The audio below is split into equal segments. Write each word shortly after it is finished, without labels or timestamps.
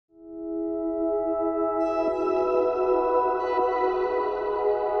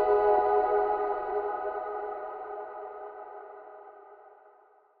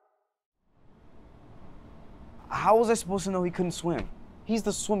was I supposed to know he couldn't swim? He's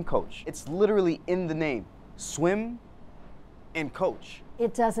the swim coach. It's literally in the name. Swim and coach.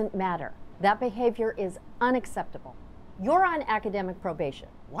 It doesn't matter. That behavior is unacceptable. You're on academic probation.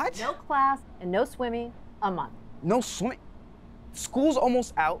 What? No class and no swimming a month. No swimming? School's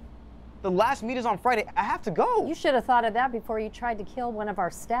almost out. The last meet is on Friday. I have to go. You should have thought of that before you tried to kill one of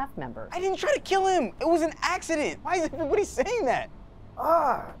our staff members. I didn't try to kill him. It was an accident. Why is everybody saying that?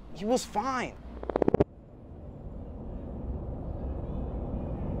 He was fine.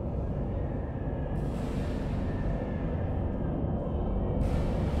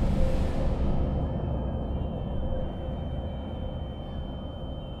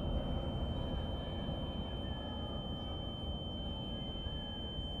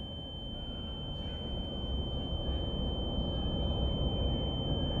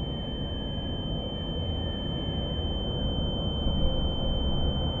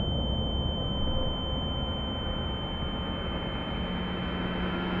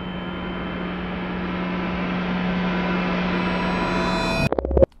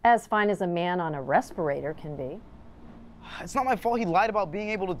 As fine as a man on a respirator can be. It's not my fault he lied about being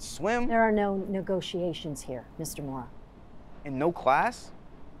able to swim. There are no negotiations here, Mr. Mora. And no class?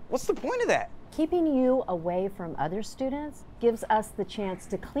 What's the point of that? Keeping you away from other students gives us the chance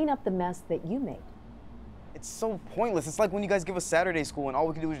to clean up the mess that you made. It's so pointless. It's like when you guys give us Saturday school and all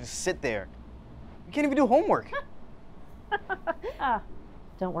we can do is just sit there. We can't even do homework.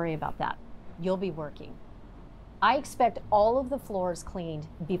 Don't worry about that. You'll be working. I expect all of the floors cleaned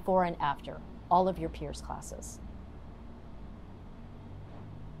before and after all of your peers' classes.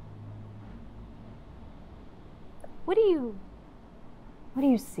 What do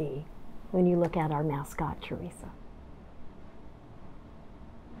you see when you look at our mascot, Teresa?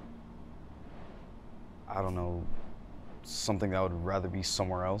 I don't know, something that I would rather be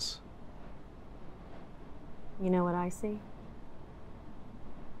somewhere else. You know what I see?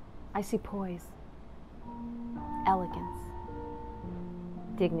 I see poise, elegance,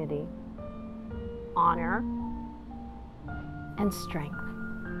 dignity, honor, and strength.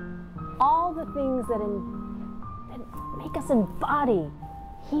 All the things that make us embody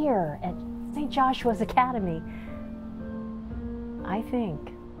here at St. Joshua's Academy. I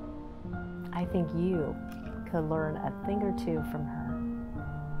think you could learn a thing or two from her.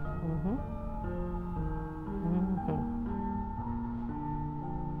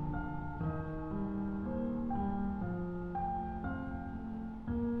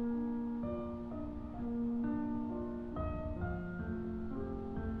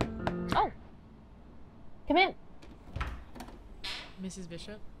 Oh, come in. Mrs.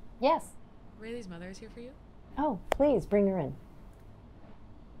 Bishop? Yes. Rayleigh's mother is here for you? Oh, please bring her in.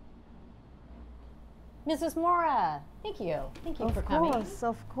 Mrs. Mora, thank you. Thank you for coming.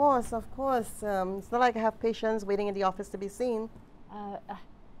 Of course. It's not like I have patients waiting in the office to be seen.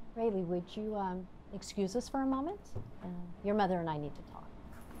 Rayleigh, would you excuse us for a moment? Your mother and I need to talk.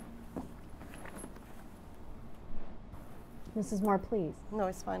 Mrs. Mora, please. No,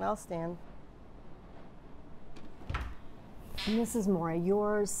 it's fine. I'll stand. Mrs. Mora,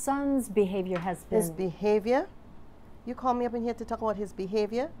 your son's behavior has been... His behavior? You call me up in here to talk about his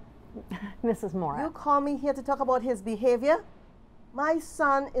behavior? Mrs. Mora. You call me here to talk about his behavior? My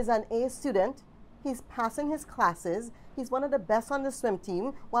son is an A student. He's passing his classes. He's one of the best on the swim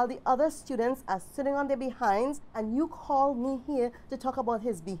team, while the other students are sitting on their behinds, and you call me here to talk about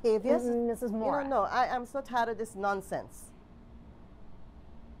his behaviors? Mrs. Mora. No, I'm so tired of this nonsense.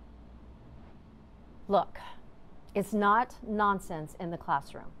 Look, it's not nonsense in the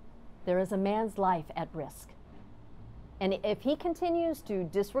classroom. There is a man's life at risk. And if he continues to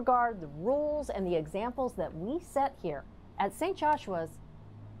disregard the rules and the examples that we set here at St. Joshua's,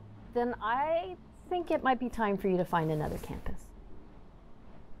 then I think it might be time for you to find another campus.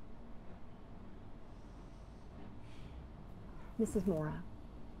 Mrs. Mora,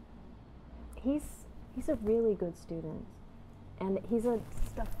 he's a really good student, and he's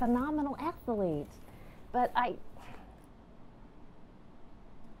just a phenomenal athlete, but I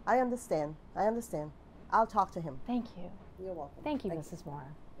understand. I'll talk to him. Thank you. You're welcome. Thank you, Mrs. Mora.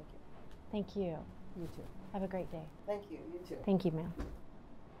 Thank you. Thank you. You too. Have a great day. Thank you. You too. Thank you, ma'am.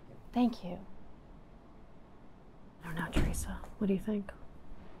 Thank you. I don't know, Teresa. What do you think?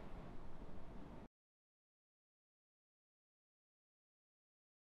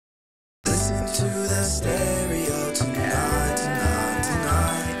 Listen to the stereo tonight.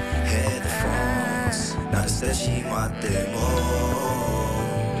 Headphones,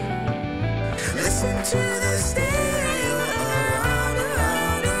 listen to the stereo around.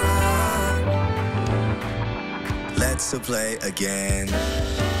 Let's play again.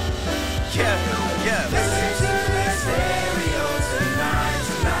 Yeah. Listen to the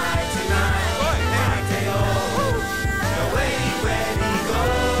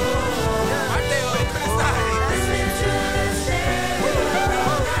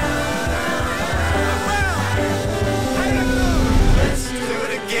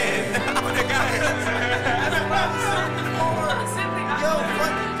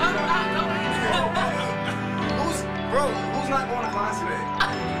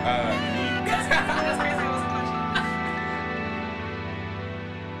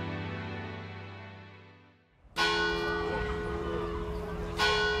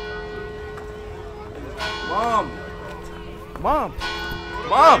Mom! Mom!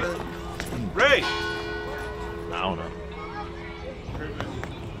 Mom! Ray! I don't know.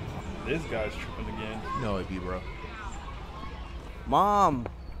 This guy's tripping again. No, it be, bro. Mom!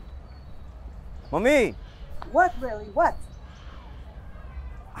 Mommy! What, really? What?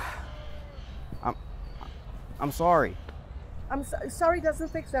 I'm sorry. Sorry doesn't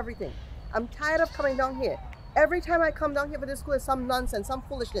fix everything. I'm tired of coming down here. Every time I come down here for this school, it's some nonsense, some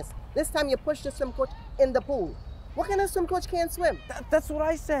foolishness. This time you push the swim coach in the pool. What kind of swim coach can't swim? That's what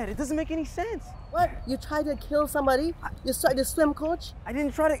I said. It doesn't make any sense. What? You tried to kill somebody? You tried to swim coach? I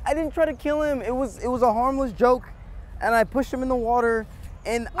didn't try to kill him. It was a harmless joke, and I pushed him in the water,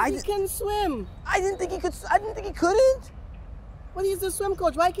 and But he can swim. I didn't think he could. I didn't think he couldn't. Well, he's the swim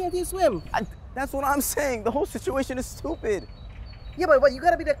coach. Why can't he swim? That's what I'm saying. The whole situation is stupid. Yeah, but what? You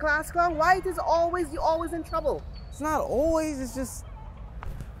gotta be the class clown? Why it is always you always in trouble? It's not always. It's just.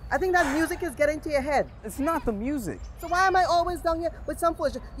 I think that music is getting to your head. It's not the music. So why am I always down here with some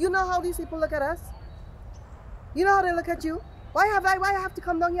foolishness? You know how these people look at us? You know how they look at you? Why I have to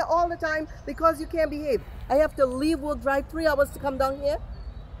come down here all the time because you can't behave? I have to leave work, drive 3 hours to come down here?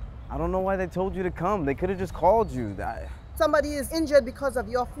 I don't know why they told you to come. They could have just called you. Somebody is injured because of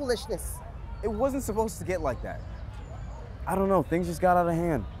your foolishness. It wasn't supposed to get like that. I don't know. Things just got out of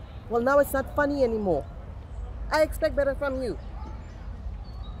hand. Well, now it's not funny anymore. I expect better from you.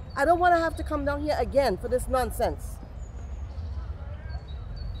 I don't want to have to come down here again for this nonsense.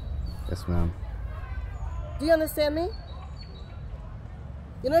 Yes, ma'am. Do you understand me?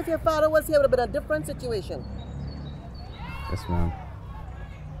 You know, if your father was here, it would have been a different situation. Yes, ma'am.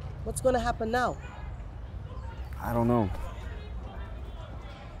 What's going to happen now? I don't know.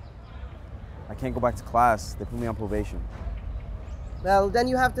 I can't go back to class. They put me on probation. Well, then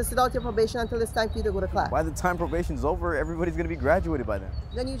you have to sit out your probation until it's time for you to go to class. By the time probation's over, everybody's going to be graduated by then.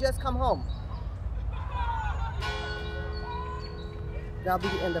 Then you just come home. That'll be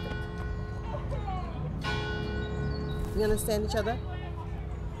the end of it. You understand each other?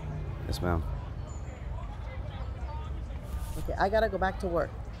 Yes, ma'am. Okay, I gotta go back to work.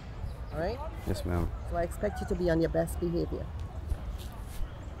 All right? Yes, ma'am. So I expect you to be on your best behavior.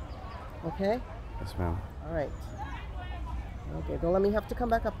 Okay? Yes, ma'am. All right. Okay, don't let me have to come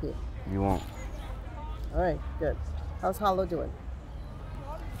back up here. You won't. All right, good. How's Harlow doing?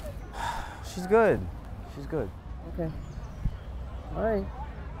 She's good. She's good. Okay. All right.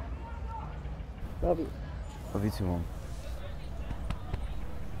 Love you. Love you too, Mom.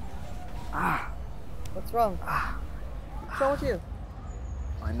 What's wrong? What's wrong with you?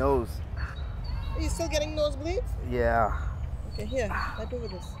 My nose. Are you still getting nosebleeds? Yeah. Okay, here. Help me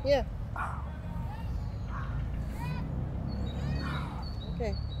with this. Here.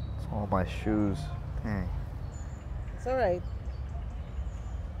 Okay. It's all my shoes. Dang. It's all right.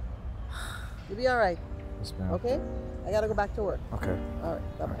 You'll be all right. Yes, ma'am. Okay? I gotta go back to work. Okay. All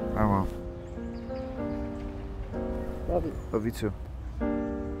right. Bye-bye. Bye, Mom. Love you. Love you too.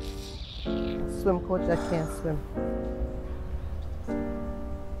 Swim coach that can't swim.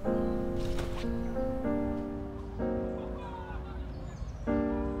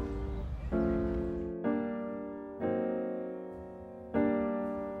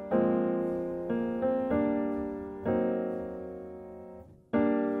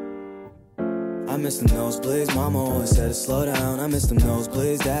 I miss them nosebleeds, mama always said to slow down. I miss them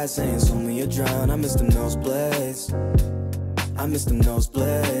nosebleeds, dad saying swim me or drown. I miss them nosebleeds, I miss them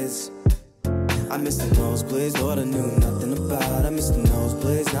nosebleeds. I miss the nosebleeds, Lord I knew nothing about. I miss the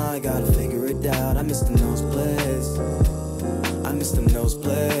nosebleeds, now I gotta figure it out. I miss the nosebleeds, I miss them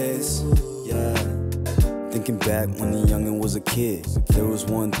nosebleeds, yeah. Thinking back when the youngin' was a kid, there was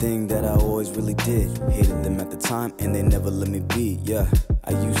one thing that I always really did. Hated them at the time and they never let me be, yeah.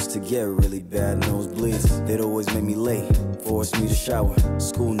 I used to get really bad nosebleeds. They'd always make me late, force me to shower.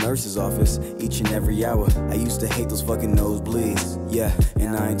 School nurse's office, each and every hour. I used to hate those fucking nosebleeds, yeah.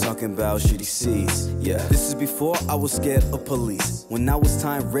 And I ain't talking about shitty seats, yeah. This is before I was scared of police. When I was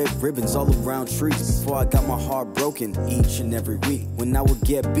tying red ribbons all around trees. Before I got my heart broken each and every week. When I would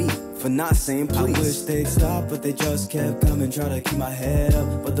get beat for not saying please. I wish they'd stop, but they just kept coming. Try to keep my head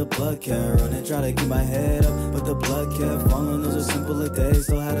up, but the blood kept running. Try to keep my head up, but the blood kept falling. Those were simpler days.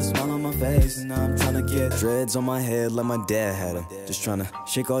 Still had a smile on my face, and now I'm trying to get dreads on my head like my dad had them. Just trying to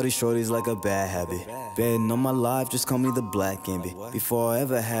shake all these shorties like a bad habit. Betting on my life, just call me the Black Gambit. Before I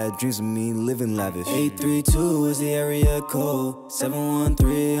ever had dreams of me living lavish. 832 is the area code.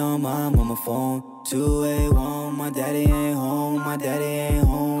 713 on my mama phone. 281, my daddy ain't home. My daddy ain't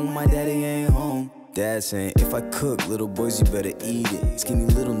home. My daddy ain't home. Dad saying, if I cook, little boys, you better eat it. Skinny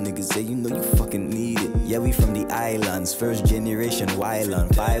little niggas, yeah, you know you fucking need it. Yeah, we from the islands, first generation Wylan.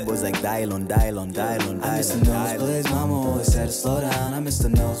 Vibe was like dial on. I miss the nosebleeds, mama always said to slow down. I miss the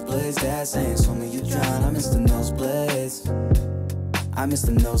nosebleeds, dad saying swim when you drown. I miss the nosebleeds. I miss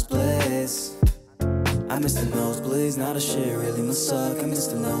the nosebleeds. I miss the nosebleeds, now the shit really must suck. I miss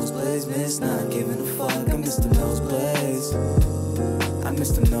the nosebleeds, miss not giving a fuck. I miss the nosebleeds. I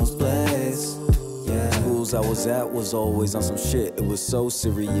miss the nosebleeds. Yeah. Schools I was at was always on some shit. It was so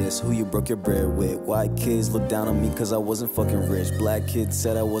serious. Who you broke your bread with? White kids looked down on me cause I wasn't fucking rich. Black kids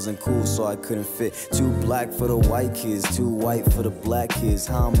said I wasn't cool so I couldn't fit. Too black for the white kids, too white for the black kids.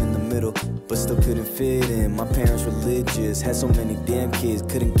 How I'm in the middle but still couldn't fit in. My parents religious, had so many damn kids,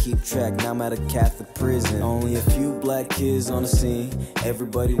 couldn't keep track. Now I'm at a Catholic prison. Only a few black kids on the scene.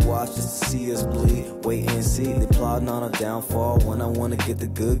 Everybody watch just to see us bleed. Wait and see, they plotting on a downfall when I wanna get the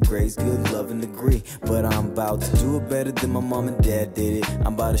good grades, good love and degree. But I'm about to do it better than my mom and dad did it.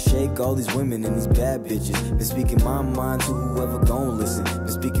 I'm about to shake all these women and these bad bitches. Been speaking my mind to whoever gon' listen. Been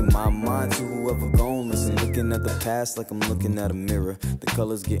speaking my mind to whoever gon' listen. Looking at the past like I'm looking at a mirror. The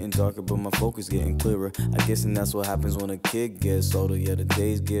colors getting darker but my focus getting clearer. I guess and that's what happens when a kid gets older. Yeah, the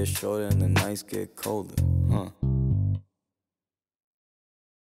days get shorter and the nights get colder. Huh.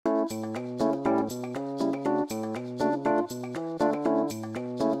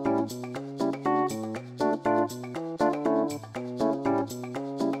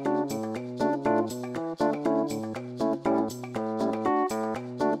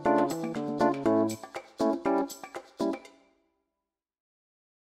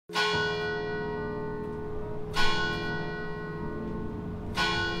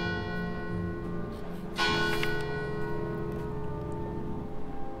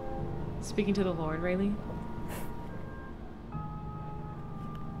 Speaking to the Lord, Rayleigh?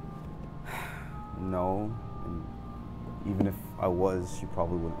 No, and even if I was, she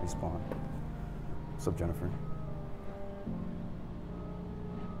probably wouldn't respond. What's up, Jennifer?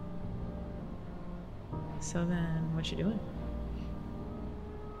 So then, what you doing?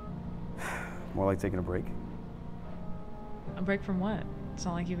 More like taking a break. A break from what? It's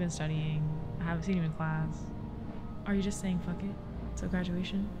not like you've been studying. I haven't seen you in class. Are you just saying fuck it? Till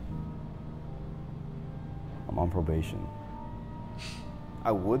graduation? I'm on probation.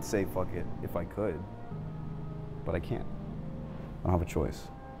 I would say fuck it if I could, but I can't. I don't have a choice.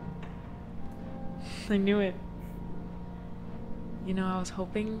 I knew it. You know, I was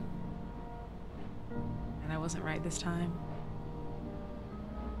hoping, and I wasn't right this time.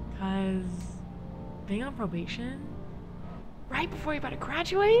 'Cause being on probation, right before you're about to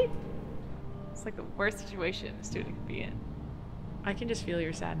graduate, it's like the worst situation a student could be in. I can just feel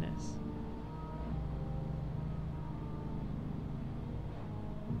your sadness.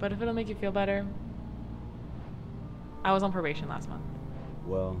 But if it'll make you feel better, I was on probation last month.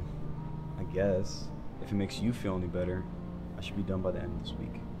 Well, I guess if it makes you feel any better, I should be done by the end of this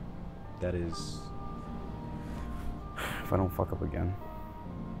week. That is, if I don't fuck up again.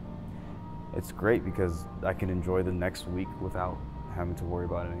 It's great because I can enjoy the next week without having to worry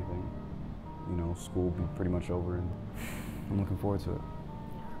about anything. You know, school will be pretty much over and I'm looking forward to it.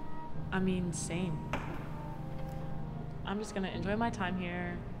 I mean, same. I'm just gonna enjoy my time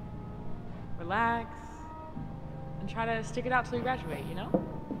here, relax, and try to stick it out till you graduate, you know?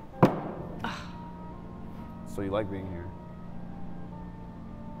 So you like being here?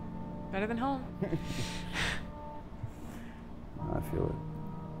 Better than home. I feel it.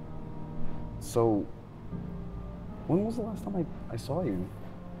 So, when was the last time I saw you?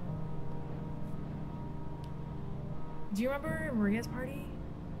 Do you remember Maria's party?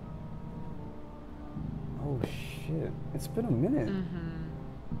 Oh shit, it's been a minute. Mm-hmm.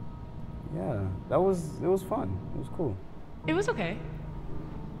 Yeah, it was fun. It was cool. It was okay.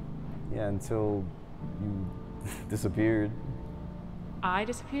 Yeah, until you disappeared. I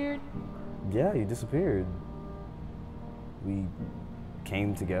disappeared? Yeah, you disappeared. We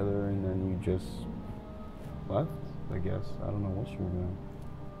came together and then you just left, I guess. I don't know what you were doing.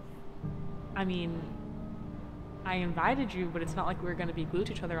 I mean, I invited you, but it's not like we were gonna be glued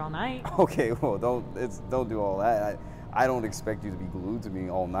to each other all night. Okay, well, don't do all that. I don't expect you to be glued to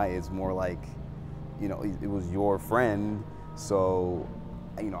me all night. It's more like, you know, it was your friend, so,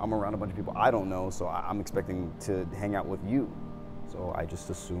 you know, I'm around a bunch of people I don't know, so I'm expecting to hang out with you. So I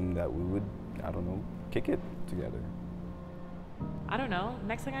just assumed that we would, I don't know, kick it together. I don't know.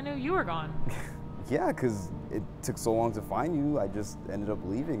 Next thing I knew, you were gone. Yeah, because it took so long to find you, I just ended up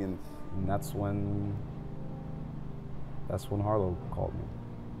leaving, and that's when Harlow called me.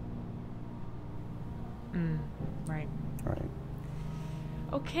 Right. Right.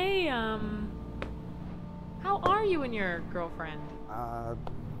 Okay, how are you and your girlfriend?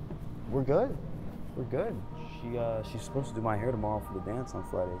 We're good. we're good. She's supposed to do my hair tomorrow for the dance on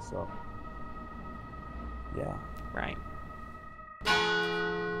Friday, so yeah. Right.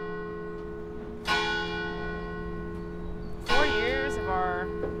 Our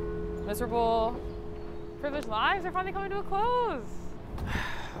miserable, privileged lives are finally coming to a close.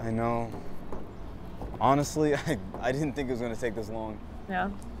 I know. Honestly, I didn't think it was going to take this long. Yeah?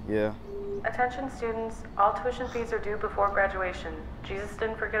 Yeah. Attention students, all tuition fees are due before graduation. Jesus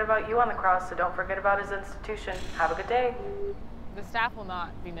didn't forget about you on the cross, so don't forget about his institution. Have a good day. The staff will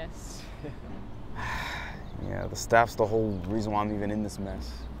not be missed. Yeah, the staff's the whole reason why I'm even in this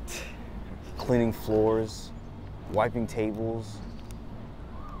mess. Cleaning floors, wiping tables,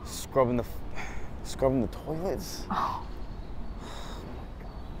 scrubbing the toilets. Oh.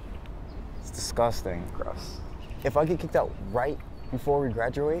 It's disgusting. Gross. If I get kicked out right before we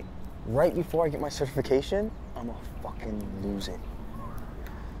graduate, right before I get my certification, I'm gonna fucking lose it.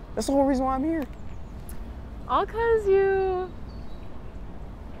 That's the whole reason why I'm here. All because you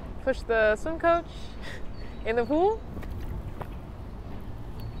pushed the swim coach in the pool?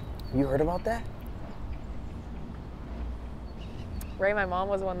 You heard about that? Ray, my mom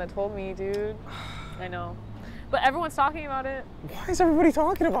was the one that told me, dude. I know. But everyone's talking about it. Why is everybody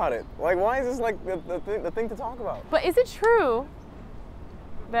talking about it? Like, why is this like the thing to talk about? But is it true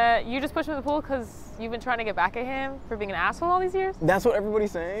that you just pushed him in the pool because you've been trying to get back at him for being an asshole all these years? That's what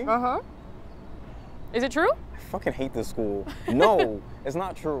everybody's saying? Uh-huh. Is it true? I fucking hate this school. No, it's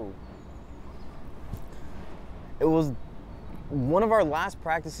not true. It was one of our last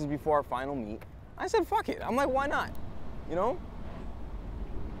practices before our final meet. I said, fuck it. I'm like, why not? You know?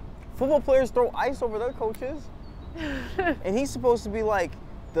 Football players throw ice over their coaches. And he's supposed to be like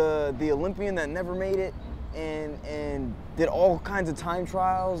the Olympian that never made it and did all kinds of time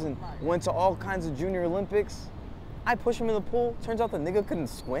trials and went to all kinds of junior Olympics. I push him in the pool. Turns out the nigga couldn't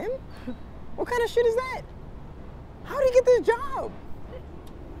swim? What kind of shit is that? How did he get this job?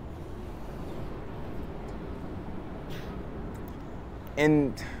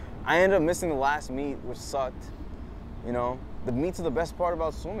 And I ended up missing the last meet, which sucked. You know, the meets are the best part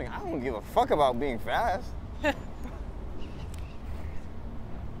about swimming. I don't give a fuck about being fast.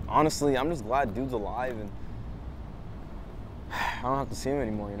 Honestly, I'm just glad dude's alive and I don't have to see him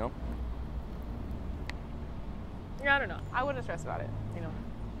anymore, you know? Yeah, I don't know. I wouldn't stress about it, you know?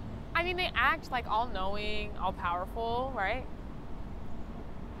 I mean, they act like all-knowing, all-powerful, right?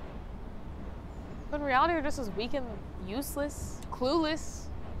 But in reality, they're just as weak and useless, clueless,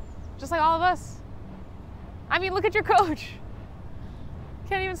 just like all of us. I mean, look at your coach.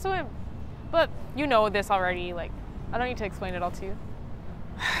 Can't even swim. But you know this already, like, I don't need to explain it all to you.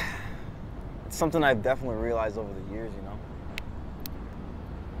 It's something I've definitely realized over the years, you know?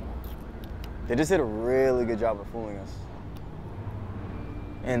 They just did a really good job of fooling us.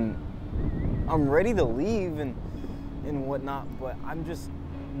 And I'm ready to leave and whatnot, but I'm just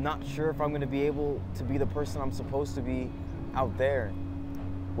not sure if I'm gonna be able to be the person I'm supposed to be out there.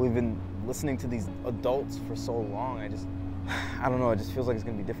 We've been listening to these adults for so long, I don't know, it just feels like it's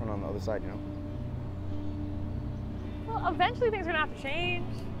gonna be different on the other side, you know? Well, eventually things are gonna have to change.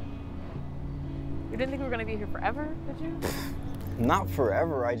 You didn't think we were gonna be here forever, did you? Not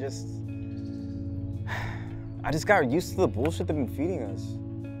forever, I just got used to the bullshit they've been feeding us.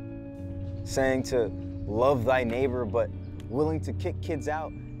 Saying to love thy neighbor, but willing to kick kids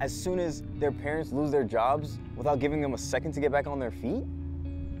out as soon as their parents lose their jobs without giving them a second to get back on their feet?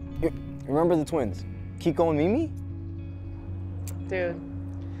 You remember the twins, Kiko and Mimi? Dude,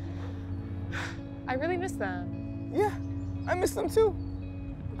 I really miss them. Yeah, I miss them too.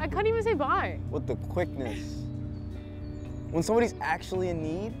 I couldn't even say bye. With the quickness. When somebody's actually in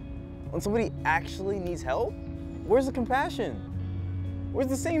need, when somebody actually needs help, where's the compassion? Where's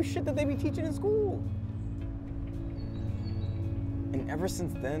the same shit that they be teaching in school? And ever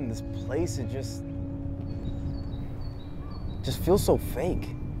since then, this place, it just feels so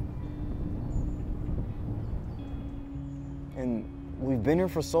fake. And we've been here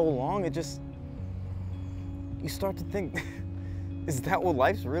for so long, you start to think, is that what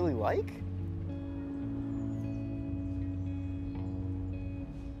life's really like?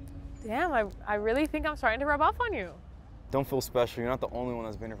 Damn, I really think I'm starting to rub off on you. Don't feel special. You're not the only one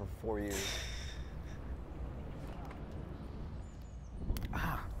that's been here for 4 years.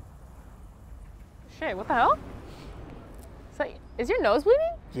 Shit, what the hell? So, is your nose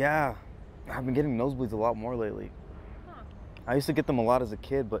bleeding? Yeah, I've been getting nosebleeds a lot more lately. Huh. I used to get them a lot as a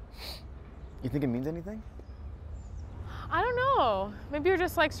kid, but you think it means anything? I don't know. Maybe you're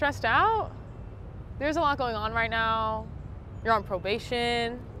just like stressed out. There's a lot going on right now. You're on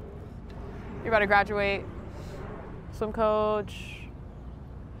probation. You're about to graduate. Swim coach.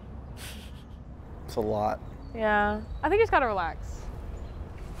 It's a lot. Yeah, I think you just gotta relax.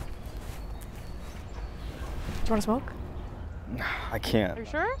 Do you wanna smoke? I can't. Are you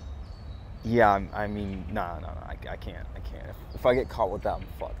sure? Yeah, I mean, no, I can't. If I get caught with that, I'm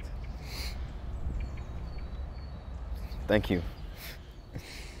fucked. Thank you.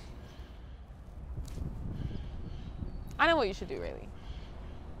 I know what you should do, Rayleigh.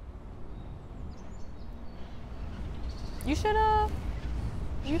 You should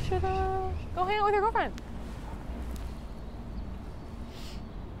go hang out with your girlfriend.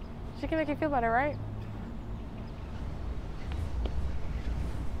 She can make you feel better, right?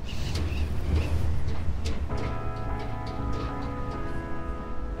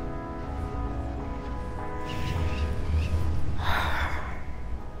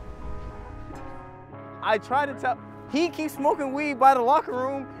 I try to tell. He keeps smoking weed by the locker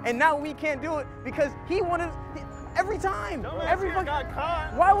room, and now we can't do it because he wanted every time. Every fucking. Got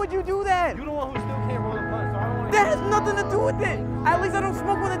caught. Why would you do that? You the one who still can't roll the blunt, so I don't want to. That has nothing to do with it. At least I don't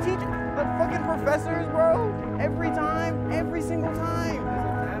smoke with the teacher, the fucking professors, bro. Every time, every single time.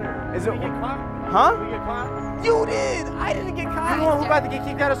 Is it? Did we get caught? Huh? Did we get caught? You did. I didn't get caught. You're the one who about to get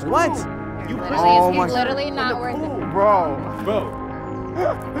kicked out of school. What? You Literally, he's literally not worth it. Bro. Bro.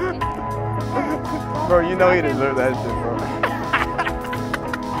 Bro, you know you deserve that shit, bro.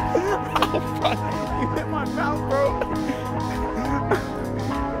 Oh, fuck. You hit my mouth, bro.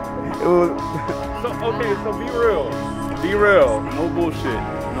 It was. So, okay, so be real. Be real. No bullshit.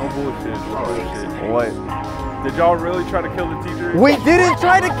 No bullshit. No bullshit. What? Did y'all really try to kill the teacher? We didn't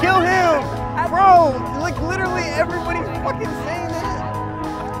try to kill him! Bro, like literally everybody's fucking saying that.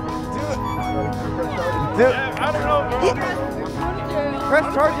 Dude. Yeah, I don't know, bro. Press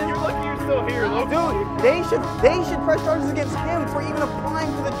charges? You're lucky you're still here, look. Dude, they should press charges against him for even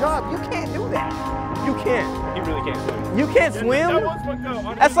applying for the job. You can't do that. You can't. He really can't swim. You can't swim? That was fucked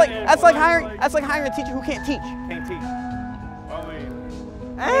up. That's like hiring a teacher who can't teach. Can't teach. I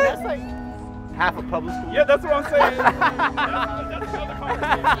mean, That's like half a public school. Yeah, that's what I'm saying. that's another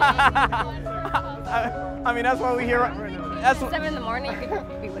conversation. I mean, that's why we here. That's 7 in the morning, you can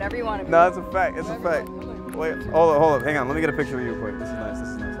be whatever you want to be. No, it's a fact. It's a fact. Wait, hold up. Hang on. Let me get a picture of you quick. This is nice.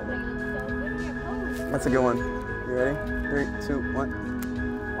 Hold up. That's a good one. You ready? 3, 2, 1.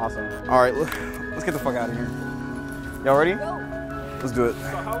 Awesome. All right, let's get the fuck out of here. Y'all ready? Let's do it. So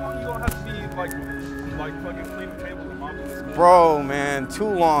how long you gonna have to be like fucking cleaning tables and mopping the school? Bro, man, too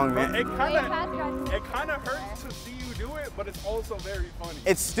long, man. It kind of hurts to see you do it, but it's also very funny.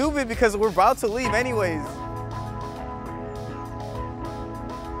 It's stupid because we're about to leave anyways.